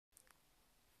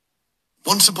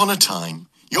Once upon a time,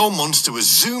 your monster was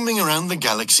zooming around the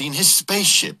galaxy in his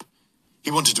spaceship. He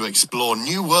wanted to explore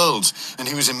new worlds, and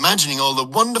he was imagining all the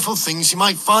wonderful things he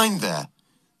might find there.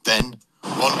 Then,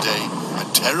 one day, a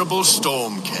terrible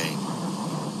storm came.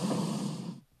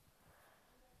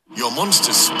 Your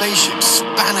monster's spaceship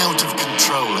span out of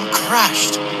control and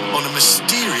crashed on a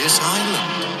mysterious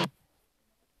island.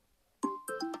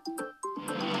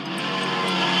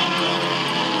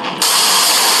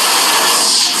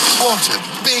 What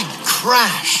a big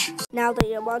crash! Now that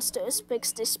your monster has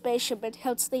fixed his spaceship and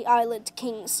helps the island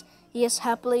kings, he is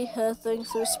happily hurtling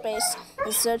through space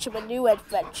in search of a new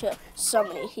adventure.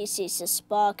 Suddenly he sees a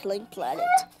sparkling planet.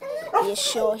 He is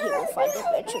sure he will find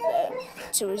adventure there,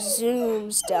 so he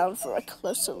zooms down for a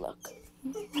closer look.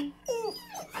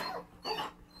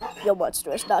 Your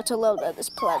monster is not alone on this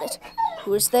planet.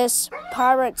 Who is this?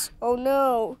 Pirates! Oh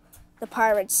no! The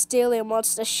pirates steal your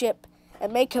monster's ship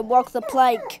and make him walk the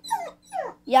plank.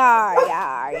 Yar,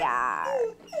 yar, yar.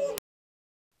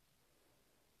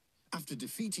 After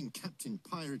defeating Captain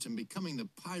Pirate and becoming the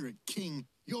Pirate King,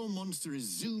 your monster is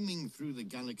zooming through the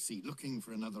galaxy looking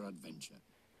for another adventure.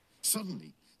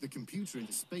 Suddenly, the computer in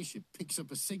the spaceship picks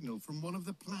up a signal from one of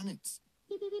the planets.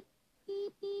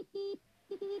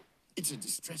 It's a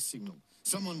distress signal.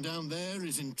 Someone down there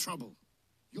is in trouble.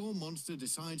 Your monster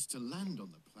decides to land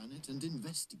on the planet and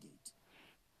investigate.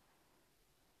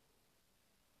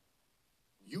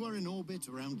 You are in orbit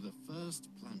around the first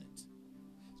planet.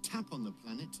 Tap on the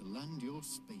planet to land your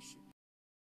spaceship.